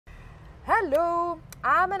Hello,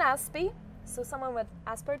 I'm an aspie, so someone with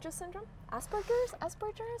Asperger syndrome? Asperger's?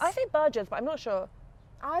 I say Burgers, but I'm not sure.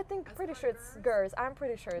 I think, pretty sure it's GERS. I'm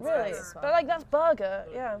pretty sure it's Really? GERS as well. But like that's burger,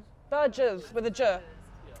 yeah. Burgers with a J.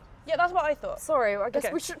 Yeah, that's what I thought. Sorry, I guess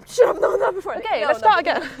Okay. we should have known that before. Okay, No, let's no. start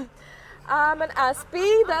again. I'm an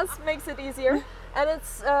aspie, that makes it easier. And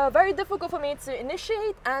it's very difficult for me to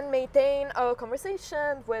initiate and maintain a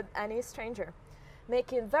conversation with any stranger,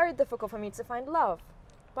 making it very difficult for me to find love.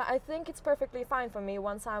 But I think it's perfectly fine for me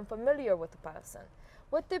once I'm familiar with the person.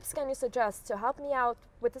 What tips can you suggest to help me out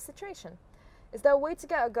with the situation? Is there a way to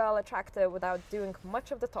get a girl attracted without doing much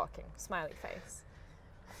of the talking? Smiley face.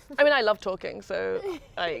 I mean, I love talking, so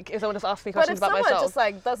like, if someone just asks me But questions if about someone myself, just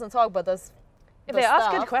like doesn't talk but does if the they ask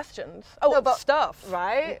stuff, good questions, oh, No, but- stuff,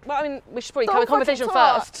 right? Well, I mean, we should probably Don't have a conversation fucking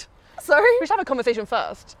talk. first. Sorry? We should have a conversation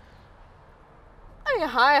first. I mean,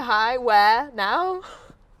 hi, where, now?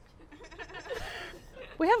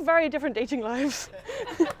 We have very different dating lives.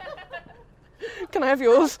 Can I have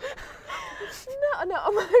yours? No,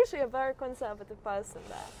 I'm actually a very conservative person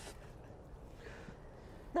there.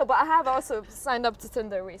 No, but I have also signed up to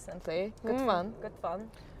Tinder recently. Good fun.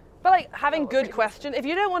 But like having good questions, if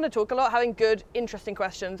you don't want to talk a lot, having good, interesting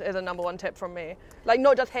questions is a #1 tip from me. Like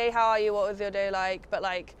not just, hey, how are you, what was your day like, but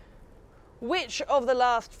like, which of the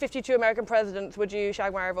last 52 American presidents would you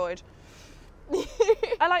shag, marry, avoid?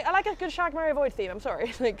 I like a good shag, marry, avoid theme, I'm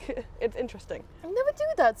sorry. Like, it's interesting. You never do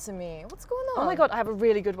that to me. What's going on? Oh my God, I have a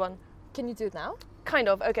really good one. Can you do it now? Kind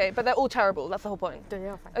of, okay, but they're all terrible, that's the whole point.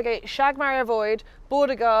 Yeah, fine. Okay, shag, marry, avoid,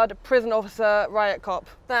 border guard, prison officer, riot cop.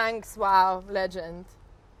 Thanks, wow, legend.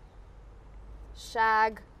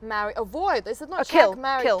 Shag, marry, avoid. Is it not shag, Kill,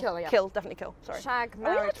 marry, kill, kill? Yeah. kill, definitely kill, sorry. Shag, Are we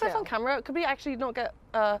marry, allowed to put this on kill. camera? Could we actually not get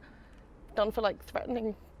done for like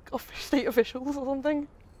threatening state officials or something?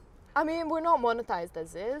 I mean, we're not monetized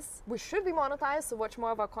as is. We should be monetized to watch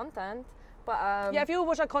more of our content. But Yeah, if you all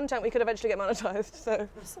watch our content, we could eventually get monetized. So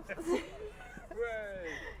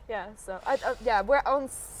yeah, so yeah, we're on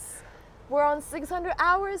 600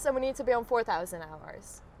 hours and we need to be on 4,000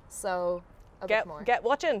 hours. So a bit more. get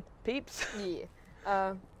watching, peeps.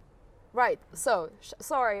 Yeah. Right. So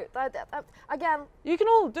sorry. Again, You can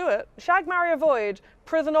all do it. Shag, marry, avoid,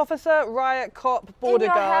 prison officer, riot cop, border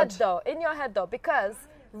guard. in your head though, because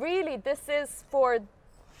really this is for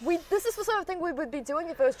the sort of thing we would be doing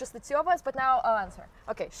if it was just the two of us. But now I'll answer.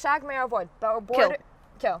 Okay. Shag, marry, avoid. Border,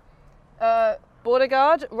 kill. Border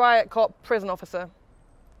guard, riot cop, prison officer.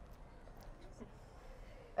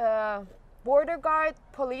 Border guard,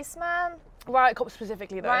 policeman, Riot cop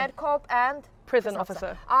specifically though. riot cop, and Prison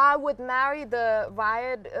officer. I would marry the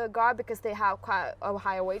riot guard because they have quite a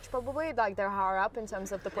higher wage probably, like they're higher up in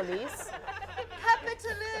terms of the police.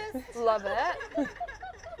 Capitalist! Love it.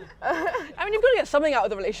 I mean, you've got to get something out of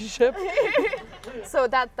the relationship. So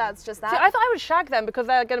that's just that. See, I thought I would shag them because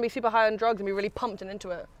they're going to be super high on drugs and be really pumped and into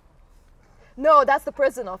it. No, that's the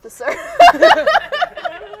prison officer.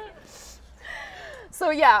 So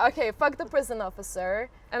yeah, okay, fuck the prison officer.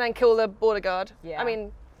 And then kill the border guard. Yeah. I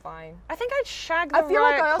mean, Fine. I think I'd shag the I feel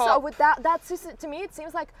like riot I also cop. with that to me it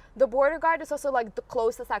seems like the border guard is also like the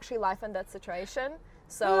closest actually life and death situation.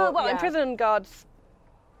 So well, yeah. and prison guards.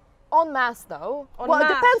 En masse though. En well, masse.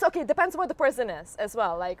 it depends. Okay, depends where the prison is as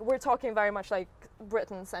well. Like we're talking very much like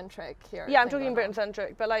Britain centric here. Yeah, I'm talking Britain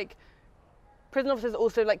centric, but like prison officers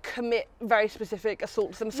also like commit very specific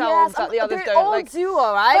assaults themselves that the others they don't. all Like, do,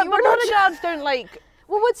 all right. but border guards don't like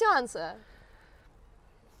Well, what's your answer?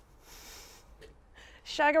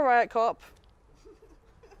 shag a riot cop.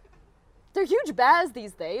 They're huge bears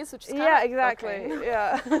these days, which is kind Yeah, of, exactly. okay.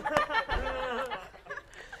 Yeah.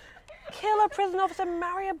 Kill a prison officer,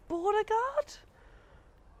 marry a border guard?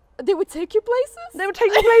 They would take you places. They would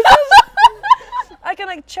take me places? I can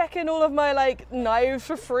like check in all of my like knives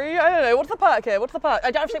for free. I don't know, what's the perk here? What's the perk?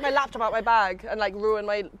 I don't have to take my laptop out my bag and like ruin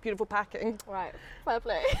my beautiful packing. Right. Fair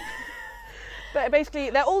play. But basically,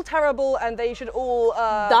 they're all terrible and they should all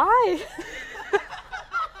Die.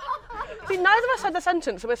 See, neither of us had the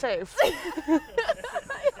sentence, so we're safe.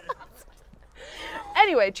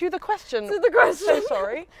 Anyway, to the question. To the question. So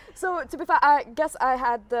sorry. So to be fair, I guess I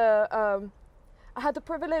had the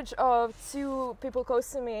privilege of two people close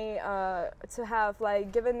to me to have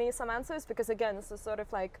like given me some answers, because again, it's a sort of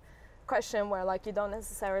like question where like you don't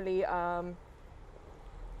necessarily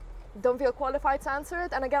don't feel qualified to answer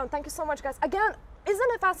it. And again, thank you so much, guys. Again, isn't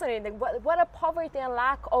it fascinating what a poverty and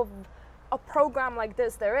lack of a program like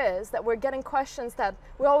this there is, that we're getting questions that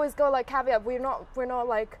we always go like caveat, we're not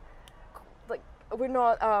like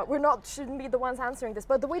shouldn't be the ones answering this.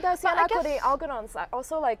 But the way that I see Anarcho Agony Aunts,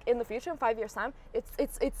 also like in the future, in 5 years time,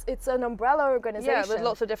 it's an umbrella organization. Yeah, with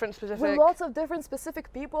lots of different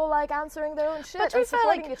specific people like answering their own shit and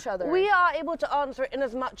supporting each other. We are able to answer it in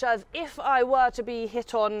as much as if I were to be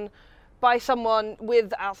hit on by someone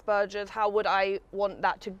with Asperger's, how would I want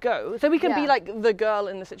that to go? So we can be like the girl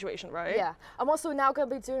in the situation, right? Yeah. I'm also now going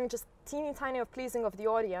to be doing just teeny tiny of pleasing of the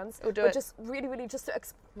audience. Oh, do but it. Just really just to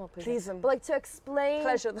please them. But like to explain.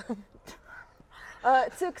 Pleasure them.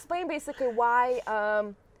 To explain basically why,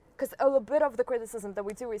 because a little bit of the criticism that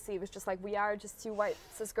we do receive is just like we are just two white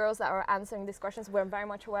cis girls that are answering these questions. We're very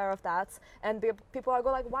much aware of that, and people are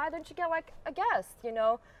go like, why don't you get like a guest? You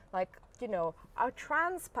know, like, you know, a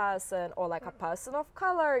trans person or like a person of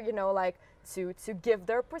color, you know, like to give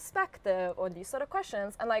their perspective on these sort of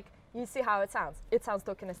questions. And like, you see how it sounds. It sounds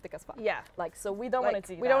tokenistic as fuck. Yeah. Like, so we don't want to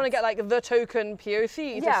do that. We don't want to get like the token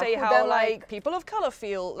POC to say how then, like people of color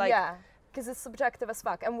feel. Like, yeah, because it's subjective as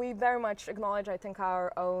fuck. And we very much acknowledge, I think,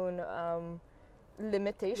 our own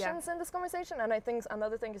limitations in this conversation. And I think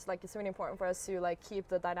another thing is like, it's really important for us to like keep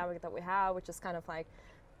the dynamic that we have, which is kind of like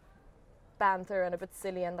banter and a bit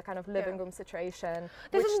silly and the kind of living room situation.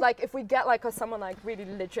 Which like if we get like someone like really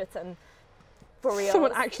legit and for real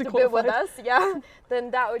someone actually to be with us, then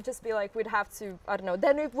that would just be like we'd have to, I don't know,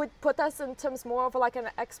 then it would put us in terms more of like an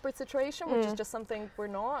expert situation, which is just something we're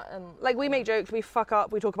not. And like we make jokes, we fuck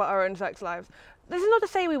up, we talk about our own sex lives. This is not to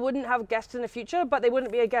say we wouldn't have guests in the future, but they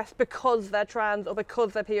wouldn't be a guest because they're trans or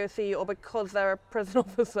because they're POC or because they're a prison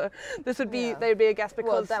officer. This would be, they'd be a guest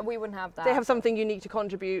because that we wouldn't have that. They have something unique to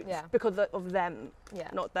contribute because of them,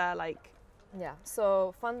 not their like. Yeah,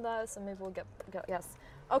 so fund us and maybe we'll get yes.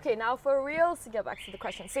 Okay, now for real, to get back to the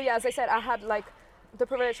question. So yeah, as I said, I had like the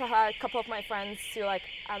privilege to have a couple of my friends to like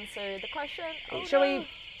answer the question. Oh, shall we?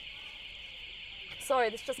 Sorry,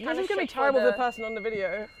 this just kind of. This is gonna be terrible for the person on the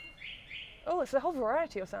video. Oh, it's a whole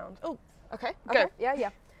variety of sounds. Oh, okay. Go. Yeah.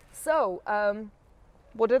 So,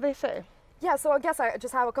 what did they say? Yeah, so I guess I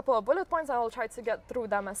just have a couple of bullet points and I'll try to get through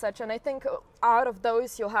them as such. And I think out of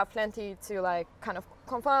those, you'll have plenty to like kind of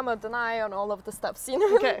confirm or deny on all of the steps, you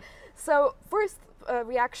know? Okay. So first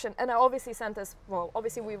reaction, and I obviously sent this, well,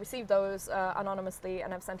 obviously we received those anonymously,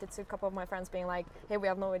 and I've sent it to a couple of my friends being like, hey, we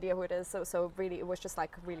have no idea who it is. So really, it was just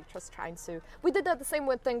like really just trying to, we did that the same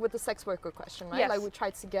thing with the sex worker question, right? Yes. Like we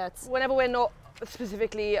tried to get. Whenever we're not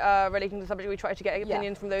specifically relating to the subject, we try to get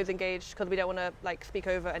opinions from those engaged because we don't want to like speak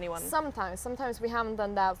over anyone. Sometimes we haven't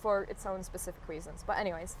done that for its own specific reasons. But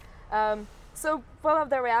anyways, so one of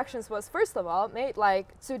their reactions was, first of all, mate,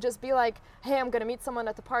 like to just be like, hey, I'm gonna meet someone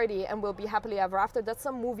at the party and we'll be happily ever after. That's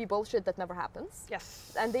some movie bullshit that never happens.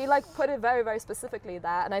 Yes. And they like put it very, very specifically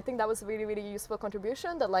that, and I think that was a really, really useful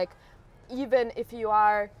contribution. That like, even if you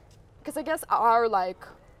are, because I guess our like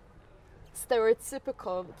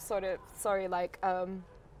stereotypical sort of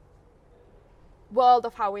world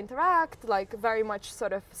of how we interact, like very much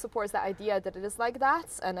sort of supports the idea that it is like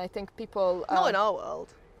that, and I think people not in our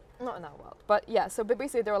world. Not in our world, but yeah. So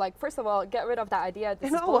basically, they were like, first of all, get rid of that idea. This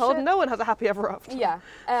in is our bullshit. world, no one has a happy ever after. Yeah,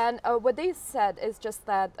 and what they said is just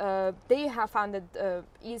that they have found it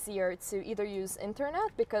easier to either use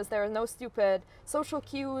internet because there are no stupid social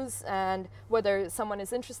cues, and whether someone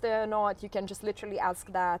is interested or not, you can just literally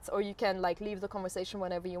ask that, or you can like leave the conversation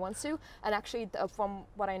whenever you want to. And actually, from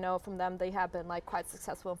what I know from them, they have been like quite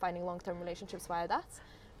successful in finding long-term relationships via that.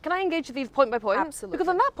 Can I engage with these point by point? Absolutely. Because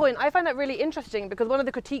on that point, I find that really interesting because one of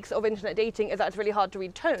the critiques of internet dating is that it's really hard to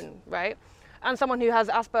read tone, right? And someone who has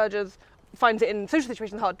Asperger's finds it in social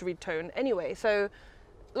situations hard to read tone anyway. So,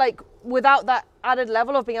 like, without that added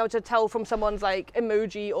level of being able to tell from someone's like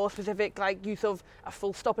emoji or specific like use of a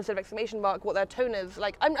full stop instead of exclamation mark what their tone is,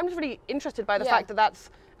 like, I'm just really interested by the fact that that's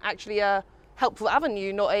actually a helpful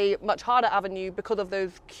avenue, not a much harder avenue because of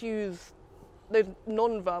those cues. Those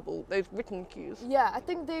non-verbal, those written cues. Yeah, I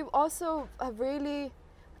think they also have really,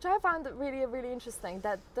 which I found really, really interesting,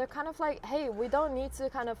 that they're kind of like, hey, we don't need to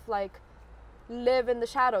kind of like live in the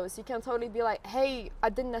shadows. You can totally be like, hey, I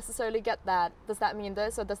didn't necessarily get that. Does that mean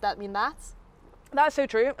this or does that mean that? That's so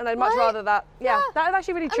true, and I'd much rather that. Yeah, that is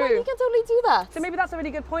actually really true. And you can totally do that. So maybe that's a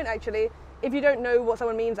really good point, actually. If you don't know what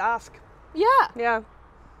someone means, ask. Yeah. Yeah.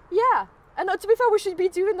 Yeah. And to be fair, we should be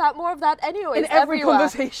doing that, more of that anyways. In every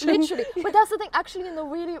conversation. Literally. But that's the thing, actually, in the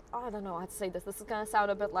really, I don't know how to say this. This is going to sound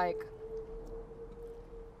a bit like,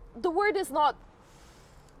 the word is not,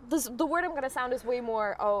 the word I'm going to sound is way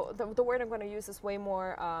more, the word I'm going to use is way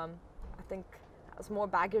more, I think, has more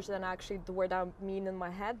baggage than actually the word I mean in my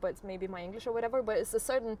head, but it's maybe my English or whatever, but it's a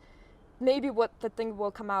certain, maybe what the thing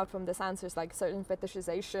will come out from this answer is like certain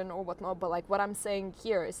fetishization or whatnot, but like what I'm saying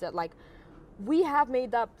here is that like, we have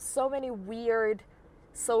made up so many weird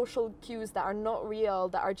social cues that are not real,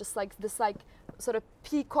 that are just like this like sort of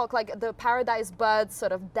peacock, like the paradise bird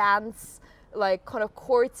sort of dance, like kind of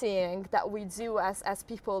courting that we do as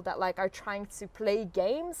people that like are trying to play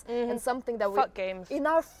games, and something that Fuck games. in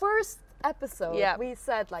our first episode we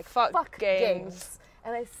said like fuck games,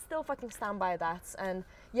 and I still fucking stand by that. And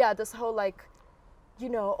yeah, this whole like, you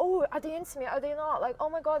know, oh, are they into me? Are they not? Like, oh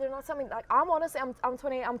my God, they're not something. Like, I'm honestly, I'm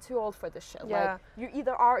 28, I'm too old for this shit. Yeah. Like, you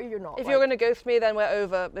either are or you're not. If like, you're gonna ghost me, then we're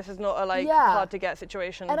over. This is not a like hard to get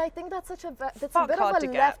situation. And I think that's such a that's a bit of a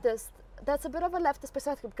leftist. That's a bit of a leftist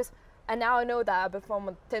perspective, because, and now I know that I've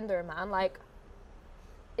from Tinder, man. Like,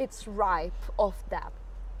 it's ripe of that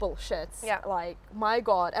bullshit. Yeah. Like, my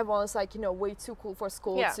God, everyone's like, you know, way too cool for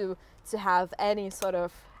school to have any sort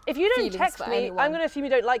of. If you don't text me, anyone. I'm going to assume you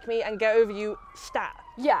don't like me and get over you stat.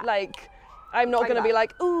 Yeah. Like, I'm not Like going to that. be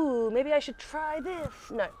like, ooh, maybe I should try this.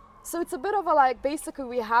 No. So it's a bit of a like, basically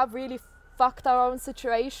we have really fucked our own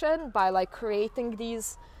situation by like creating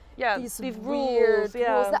these weird rules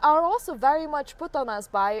that are also very much put on us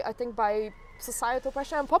by, I think, by societal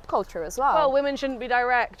pressure and pop culture as well. Well, women shouldn't be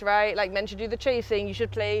direct, right? Like, men should do the chasing. You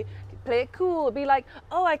should play it cool. Be like,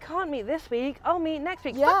 oh, I can't meet this week. I'll meet next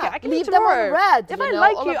week. Yeah, Fuck it, I can leave meet them tomorrow. on red. If you I know,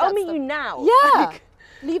 like all you, of I'll that meet stuff. you now. Yeah, Like,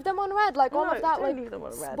 leave them on red. Like all no, of that, don't like leave them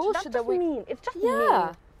on red. bullshit That's that just we. mean. It's just Yeah.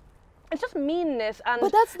 mean. It's just meanness and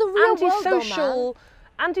But that's the real world, though, man.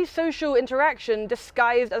 antisocial interaction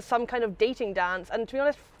disguised as some kind of dating dance. And to be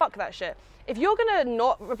honest, fuck that shit. If you're gonna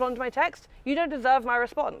not respond to my text, you don't deserve my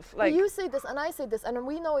response. Like, But you say this and I say this, and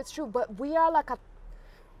we know it's true. But we are like a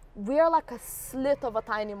slit of a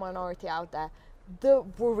tiny minority out there. The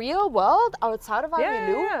real world outside of our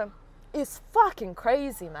milieu is fucking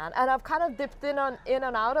crazy, man. And I've kind of dipped in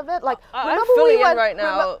and out of it. Like, I'm fully in right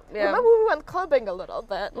now. Remember we went clubbing a little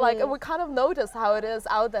bit, like, and we kind of noticed how it is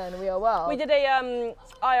out there in real world. We did a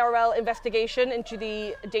IRL investigation into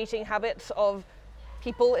the dating habits of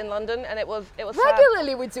people in London, and it was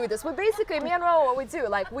regularly we do this. We basically, me and Ro, what we do,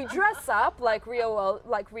 like, we dress up like real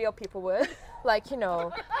people would, like, you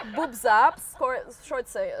know, boobs up, short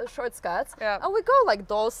skirts, and we go like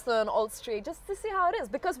Dalston, Old Street, just to see how it is,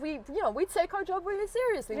 because we take our job really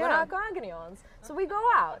seriously. We're Anarcho Agony Aunts, so we go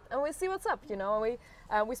out and we see what's up, you know,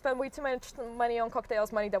 and we spend way too much money on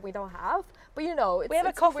cocktails, money that we don't have, but you know, we have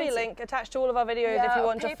a coffee link attached to all of our videos if you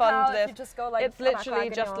want to fund this. You just go, like, it's literally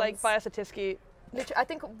just like buy us a Tisky. I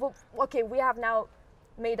think, we have now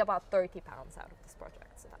made about £30 out of this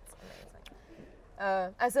project, so that's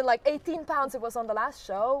amazing. As in, like, £18 it was on the last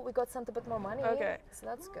show. We got sent a bit more money. Okay. So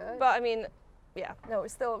that's good. But I mean, yeah. No, we're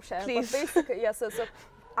still sharing. Please. But basically, yeah, so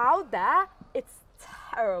out there, it's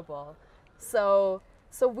terrible. So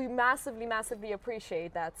we massively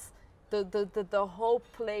appreciate that the whole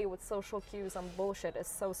play with social cues and bullshit is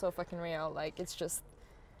so fucking real. Like, it's just...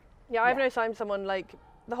 Yeah, I have no time someone, like,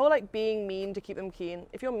 the whole, like, being mean to keep them keen.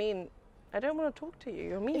 If you're mean, I don't want to talk to you.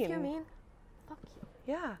 You're mean. If you're mean, fuck you.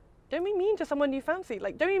 Yeah. Don't be mean to someone you fancy.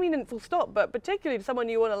 Like, don't be mean in full stop, but particularly to someone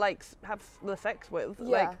you want to, like, have the sex with. Yeah.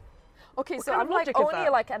 Like, okay, so kind I'm of like logic is only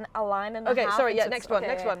that? like a line and a half. Okay, sorry, yeah, into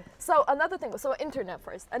next one. So another thing, so internet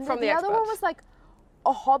first. And From the the other one experts. was like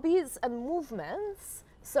hobbies and movements.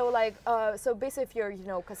 So like, so basically if you're, you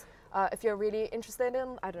know, because if you're really interested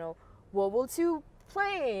in, I don't know, World War II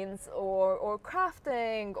planes or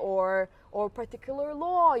crafting or particular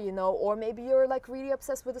law, you know, or maybe you're like really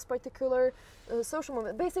obsessed with this particular social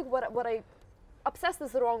movement. Basically what I obsessed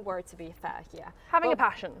is the wrong word, to be fair here. having a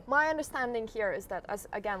passion. My understanding here is that, as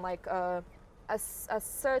again, like a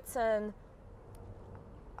certain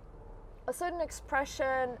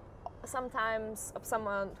expression sometimes of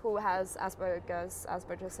someone who has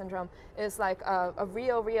Asperger syndrome is like a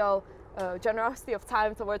real generosity of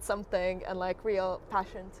time towards something and like real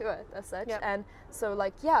passion to it as such. Yep. And so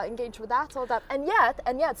like, yeah, engage with that, all that, and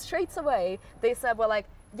yet straight away they said, well, like,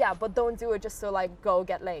 yeah, but don't do it just to like go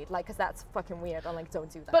get laid, like, because that's fucking weird, and like, don't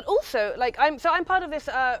do that. But also, like, I'm part of this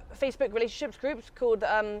Facebook relationships group called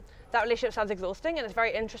That Relationship Sounds Exhausting, and it's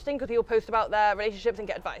very interesting because people post about their relationships and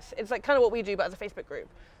get advice. It's like kind of what we do, but as a Facebook group,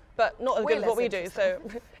 but not as Way good as what we less do. So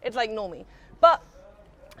it's like normie. But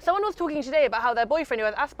someone was talking today about how their boyfriend who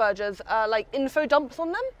has Asperger's like info dumps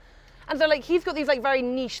on them, and so like he's got these like very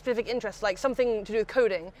niche specific interests, like something to do with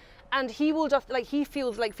coding, and he will just like he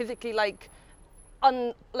feels like physically like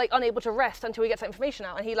unable to rest until he gets that information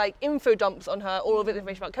out, and he like info dumps on her all of his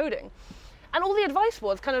information about coding. And all the advice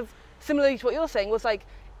was kind of similarly to what you're saying, was like,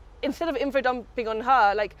 instead of info dumping on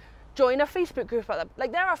her, like, join a Facebook group about that.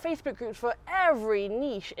 Like, there are Facebook groups for every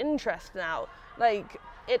niche interest now. Like,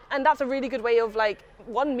 and that's a really good way of like,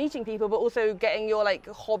 one, meeting people, but also getting your like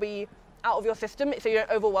hobby out of your system so you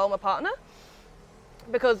don't overwhelm a partner.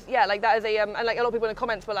 because yeah, like that is a and like a lot of people in the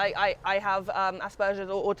comments were like, I have Asperger's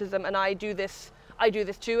or autism, and I do this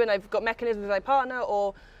too, and I've got mechanisms with my partner,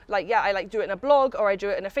 or like yeah, I like do it in a blog, or I do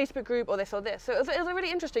it in a Facebook group, or this or this. So it was a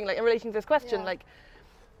really interesting, like in relation to this question, like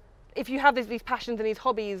if you have these passions and these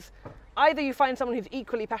hobbies, either you find someone who's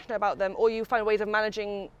equally passionate about them, or you find ways of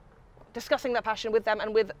discussing that passion with them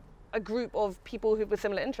and with a group of people with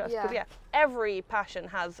similar interests. Because every passion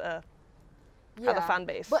has a fan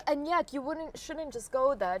base. But and yet you shouldn't just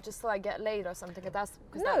go there just to like get laid or something.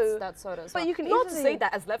 That's sort of. But you can not easily to say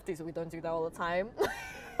that as lefties we don't do that all the time.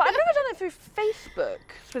 But I've never done it through Facebook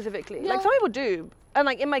specifically. Like some people do, and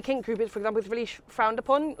like in my kink group, for example, it's really frowned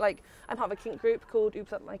upon. Like I'm part of a kink group called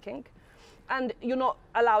Oops Up My Kink, and you're not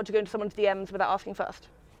allowed to go into someone's DMs without asking first.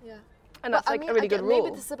 Yeah. And that's like a really good rule.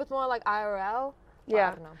 Maybe this is a bit more like IRL. Yeah. I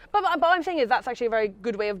don't know. But what I'm saying is that's actually a very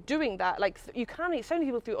good way of doing that. Like you can meet so many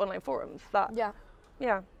people through online forums that.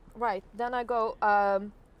 Yeah. Right. Then I go.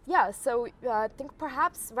 So I think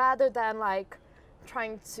perhaps rather than like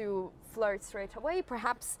trying to flirt straight away,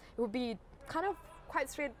 perhaps it would be kind of quite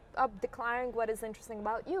straight up declaring what is interesting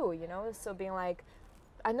about you, you know? So being like,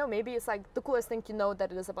 I know maybe it's like the coolest thing you know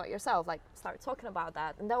that it is about yourself, like start talking about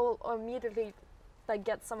that, and that will immediately like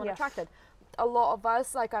get someone attracted. A lot of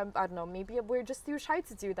us, like I don't know, maybe we're just too shy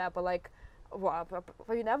to do that, but like, well,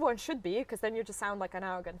 I mean, everyone should be, because then you just sound like an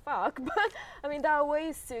arrogant fuck. But I mean, there are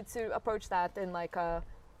ways to approach that in like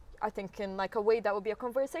I think in like a way that would be a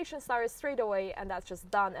conversation started straight away, and that's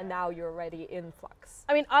just done, and now you're already in flux.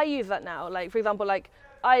 I mean, I use that now. Like for example, like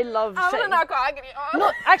I love saying, Anarcho Agony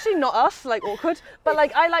Aunts. not us, like awkward, but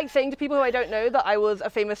like I like saying to people who I don't know that I was a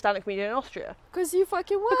famous stand-up comedian in Austria. Because you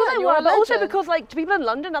fucking were. Because I were, but also because like to people in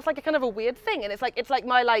London, that's like a kind of a weird thing, and it's like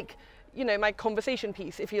my like, you know, my conversation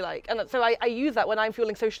piece, if you like. And so I use that when I'm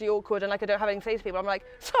feeling socially awkward and like I don't have anything to say to people. I'm like,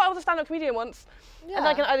 so I was a stand-up comedian once. Yeah. And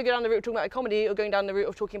I can either go down the route of talking about comedy or going down the route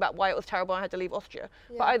of talking about why it was terrible and I had to leave Austria.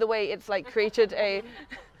 Yeah. But either way, it's like created a...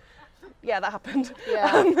 Yeah, that happened.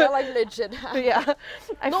 Yeah, that like legit happened. Yeah.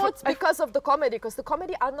 Not because of the comedy, because the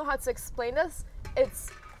comedy, I don't know how to explain this.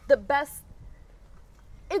 It's the best...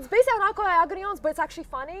 It's basically Anarcho Agony Aunts, but it's actually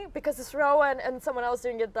funny because it's raw and someone else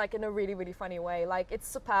doing it like in a really, really funny way. Like it's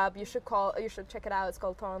superb. You should check it out. It's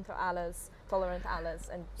called Tolerant Alice.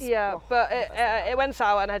 And but it went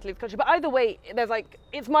sour and I had to leave the country. But either way, there's like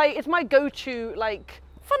it's my go-to like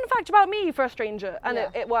fun fact about me for a stranger, and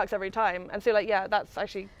it works every time. And so like that's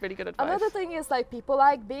actually really good advice. Another thing is like people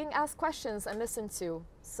like being asked questions and listened to.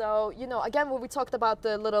 So, you know, again, when we talked about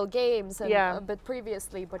the little games and a bit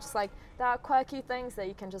previously, but just like there are quirky things that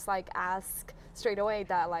you can just like ask straight away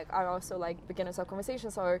that like are also like beginners of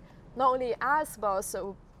conversations, or not only ask but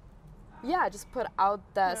also just put out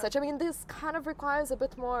there such. I mean, this kind of requires a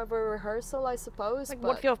bit more of a rehearsal, I suppose. Like,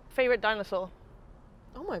 what's your favorite dinosaur?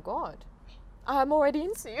 Oh my god, I'm already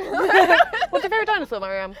into you. What's your favorite dinosaur,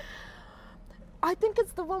 Mariam? I think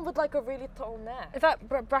it's the one with like a really tall neck. Is that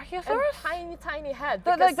Brachiosaurus? And tiny head.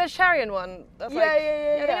 Like the Charian one. That's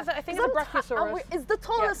I think it's a Brachiosaurus. It's the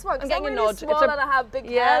tallest one. I'm getting really a nod. Small and I have big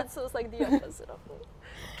head, so it's like the opposite of me.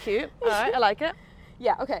 Cute. All right, I like it.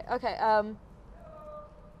 Yeah. Okay.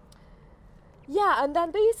 And then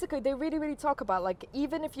basically they really, really talk about like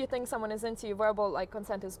even if you think someone is into you, verbal like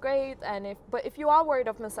consent is great, and if you are worried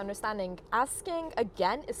of misunderstanding, asking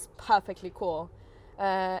again is perfectly cool.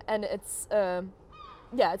 And it's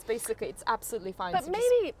absolutely fine. But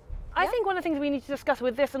maybe I think one of the things we need to discuss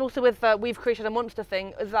with this, and also with We've Created a Monster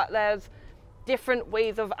thing, is that there's different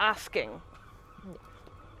ways of asking.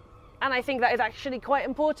 And I think that is actually quite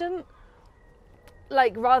important.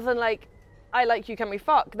 Like rather than like, I like you, can we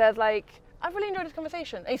fuck? There's like, I've really enjoyed this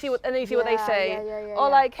conversation. And you see what they say. Or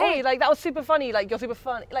like, hey, like that was super funny. Like you're super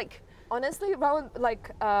funny. Like. Honestly, around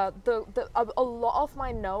like a lot of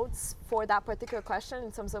my notes for that particular question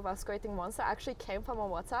in terms of us creating monster actually came from a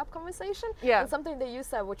WhatsApp conversation. Yeah. And something that you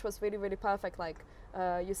said, which was really, really perfect. Like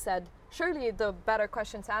you said, surely the better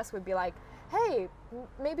question to ask would be like, hey,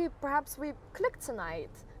 maybe perhaps we clicked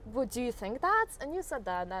tonight. Do you think that? And you said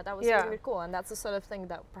that, and that was really, really cool. And that's the sort of thing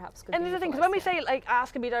that perhaps could be. And there's the thing, because when we say like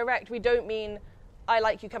ask and be direct, we don't mean I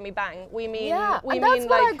like you, can we bang? We mean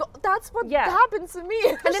that's what happened to me.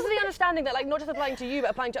 And this is the understanding that like not just applying to you,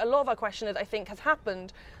 but applying to a lot of our questioners, I think has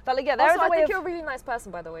happened. That like I think you're a really nice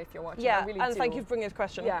person, by the way, if you're watching. Yeah, really and thank you for bringing this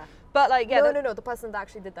question. Yeah, but like no, the person that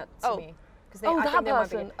actually did that to me. That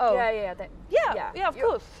person. Yeah, of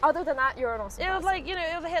course. Other than that, you're an awesome person. It was like, you know,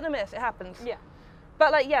 it was a hit and a miss. It happens. Yeah.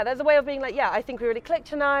 But like, there's a way of being like, I think we really clicked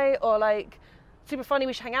tonight, or like, super funny,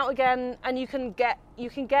 we should hang out again, and you can get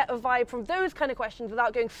a vibe from those kind of questions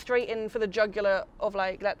without going straight in for the jugular of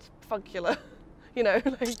like, let's funkular, you know,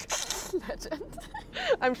 like. Legend.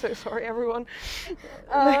 I'm so sorry, everyone.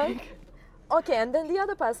 Okay, and then the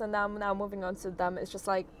other person, now moving on to them, is just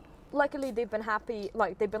like, luckily they've been happy,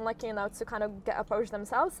 like they've been lucky enough to kind of get approached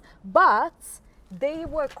themselves, but they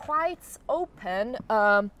were quite open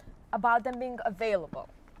about them being available.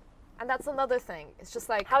 And that's another thing. It's just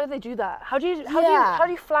like, how do they do that? How do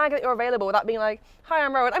you flag that you're available without being like, hi,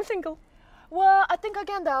 I'm Rowan, I'm single? Well, I think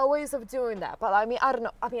again there are ways of doing that, but I mean, I don't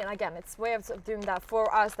know. I mean, again, it's ways of doing that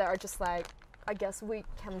for us that are just like, I guess we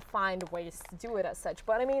can find ways to do it as such.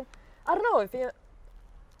 But I mean, I don't know if you,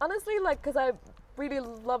 honestly, like, because I really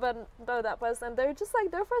love and know that person, they're just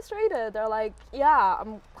like, they're frustrated. They're like, yeah,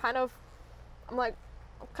 I'm kind of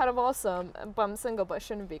awesome, but I'm single, but I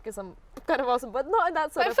shouldn't be because I'm kind of awesome, but not in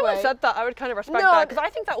that sort of way. If someone said that, I would kind of respect that, because I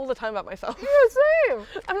think that all the time about myself. Yeah, same.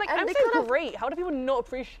 I'm like, I'm so great. How do people not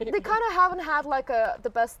appreciate me? They kind of haven't had like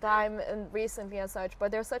the best time recently and such,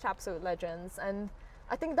 but they're such absolute legends, and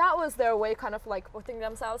I think that was their way, kind of like putting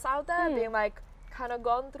themselves out there, being like, kind of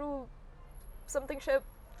gone through something shit.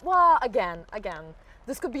 Well, again,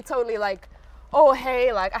 this could be totally like, oh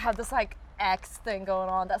hey, like I have this like X thing going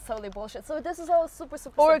on, that's totally bullshit. So this is all super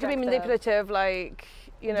or it could be manipulative, like,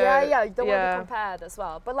 you know. Yeah, you don't want to be compared as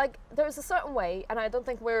well. But like, there's a certain way, and I don't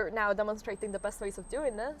think we're now demonstrating the best ways of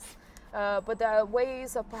doing this, but there are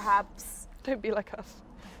ways of perhaps... Don't be like us.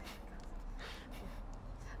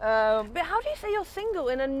 But how do you say you're single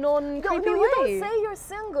in a non-creepy way? No, you don't say you're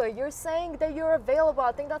single. You're saying that you're available.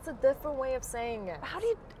 I think that's a different way of saying it. How do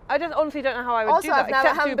you... I just honestly don't know how I would do that, except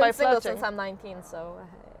I haven't by been single flirting. since I'm 19, so...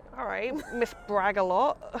 All right, Miss Brag a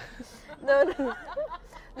lot. No.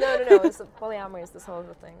 It's polyamory is this whole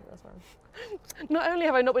other thing. That's one. Not only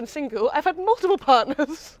have I not been single, I've had multiple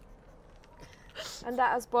partners. And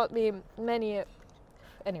that has brought me many...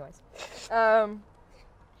 Anyways. And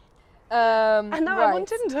now I'm on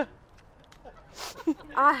Tinder.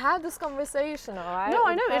 I had this conversation, alright? No,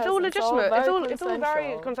 I know, it's all legitimate. It's all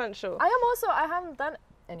very consensual. I haven't done...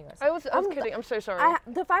 Anyways. I was kidding, I'm so sorry.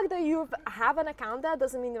 The fact that you have an account there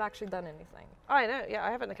doesn't mean you've actually done anything. I know, yeah,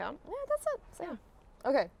 I have an account. Yeah, that's it. Same.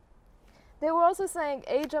 Okay. They were also saying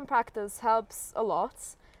age and practice helps a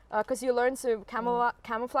lot, because you learn to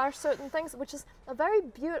camouflage certain things, which is a very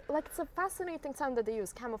beautiful, like, it's a fascinating term that they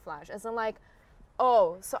use, camouflage, as in like,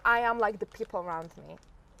 oh, so I am like the people around me,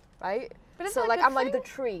 right? But so like I'm like the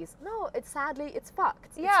trees. No, it's sadly it's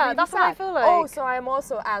fucked. Yeah, it's really that's sad. what I feel like. Oh, so I am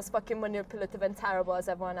also as fucking manipulative and terrible as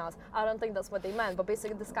everyone else. I don't think that's what they meant, but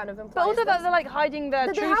basically this kind of implies. But also that they're like hiding their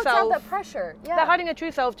true self. They have to have that pressure. Yeah. They're hiding their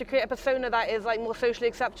true self to create a persona that is like more socially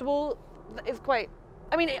acceptable. It's quite.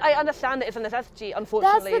 I mean, I understand that it's a necessity,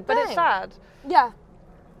 unfortunately, but it's sad. Yeah.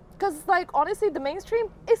 Because, like, honestly, the mainstream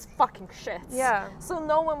is fucking shit. Yeah. So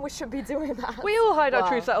no one should be doing that. We all hide our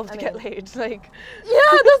true selves to get laid, like.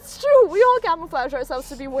 Yeah, that's true. We all camouflage ourselves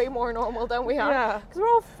to be way more normal than we are. Yeah. Because we're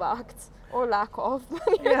all fucked. Or lack of.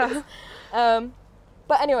 Yeah.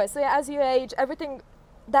 But anyway, so yeah, as you age, everything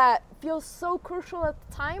that feels so crucial at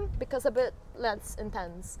the time becomes a bit less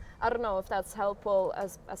intense. I don't know if that's helpful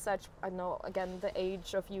as such. I know, again, the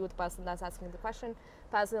age of you, the person that's asking the question,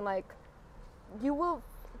 person, like, you will...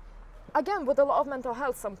 Again, with a lot of mental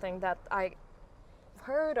health, something that I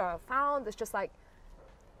heard or found is just like,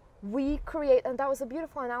 we create, and that was a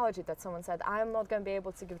beautiful analogy that someone said. I am not going to be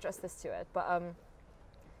able to give justice to it, but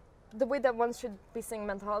the way that one should be seeing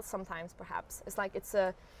mental health sometimes, perhaps, is like it's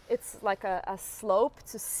like a slope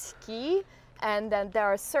to ski, and then there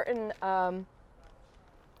are certain, I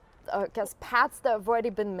guess, paths that have already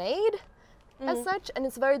been made as such, and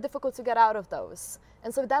it's very difficult to get out of those.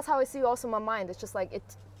 And so that's how I see also my mind. It's just like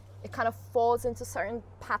it kind of falls into certain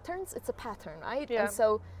patterns. It's a pattern, right? Yeah. And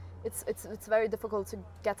so it's very difficult to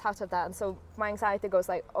get out of that. And so my anxiety goes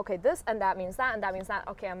like, okay, this and that means that, and that means that.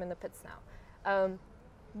 Okay, I'm in the pits now.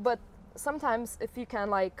 But sometimes if you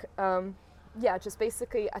can like, just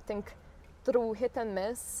basically I think through hit and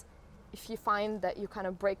miss, if you find that you kind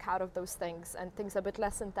of break out of those things and things are a bit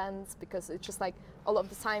less intense, because it's just like a lot of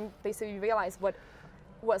the time basically you realize what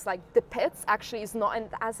was like the pits actually is not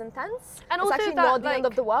as intense, and it's also actually that, not the end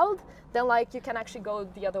of the world, then like you can actually go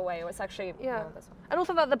the other way. It's actually and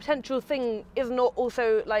also that the potential thing is not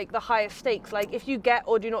also like the highest stakes. Like if you get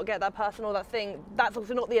or do not get that person or that thing, that's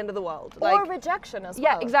also not the end of the world. Or like, rejection as well.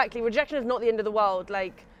 Yeah, exactly. Rejection is not the end of the world.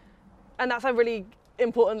 Like, and that's a really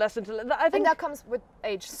important lesson to learn. I think that comes with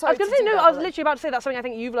age. Sorry, I was going to say, no, I was literally about to say that's something I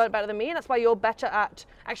think you've learned better than me, and that's why you're better at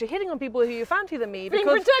actually hitting on people who you fancy than me. Being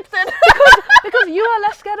rejected. because you are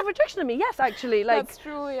less scared of rejection than me. Yes, actually. Like, that's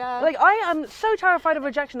true, yeah. Like, I am so terrified of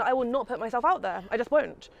rejection that I will not put myself out there. I just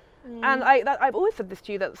won't. And I've always said this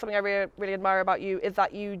to you, that something I really, really admire about you is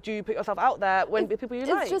that you do put yourself out there when people you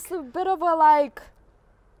like. It's just a bit of a like,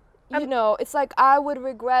 you know, it's like I would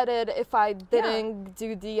regret it if I didn't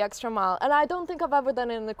do the extra mile. And I don't think I've ever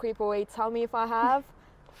done it in a creepy way. Tell me if I have.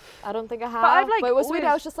 I don't think I have. But it was weird.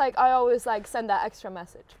 I was just like, I always like send that extra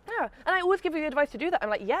message. Yeah, and I always give you the advice to do that. I'm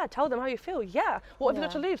like, yeah, tell them how you feel. Yeah, what have you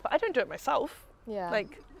got to lose? But I don't do it myself. Yeah.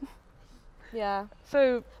 Like. Yeah.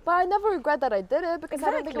 So. But I never regret that I did it because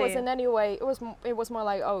I don't think it was in any way. It was more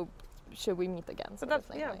like, oh, should we meet again? But that's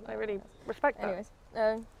I really respect that.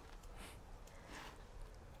 Anyways.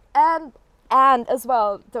 And as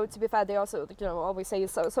well, though, to be fair, they also, you know, always say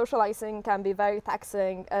socializing can be very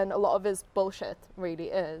taxing, and a lot of it is bullshit, really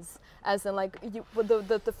is. As in, like,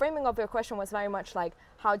 the framing of your question was very much like,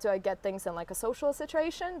 how do I get things in like a social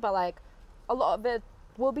situation? But like, a lot of it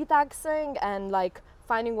will be taxing, and like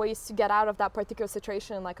finding ways to get out of that particular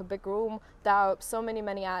situation in like a big room. There are so many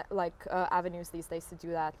avenues these days to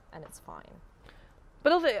do that, and it's fine.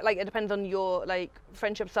 But also, like, it depends on your, like,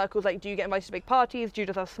 friendship circles. Like, do you get invited to big parties? Do you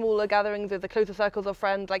just have smaller gatherings with the closer circles of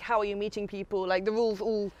friends? Like, how are you meeting people? Like, the rules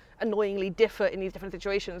all annoyingly differ in these different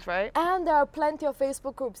situations, right? And there are plenty of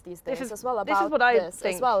Facebook groups these days as well about this. Is what I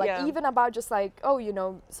think, as well. Like, even about just, like, oh, you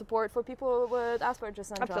know, support for people with Asperger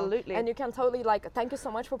syndrome. Absolutely. And you can totally, like, thank you so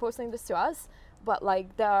much for posting this to us. But,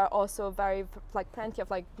 like, there are also plenty of,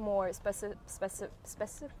 like, more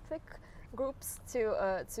specific groups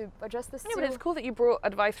to address this. Yeah, but it's cool that you brought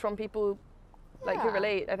advice from people like who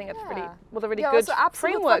relate. I think it's was a really good also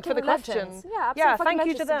framework for the questions. Yeah, thank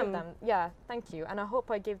you to them. Yeah, thank you. And I hope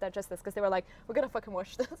I gave that justice because they were like, we're gonna fucking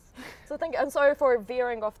watch this. So thank you. I'm sorry for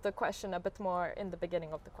veering off the question a bit more in the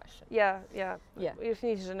beginning of the question. Yeah. We just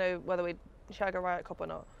needed to know whether we'd shag a riot cop or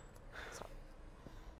not.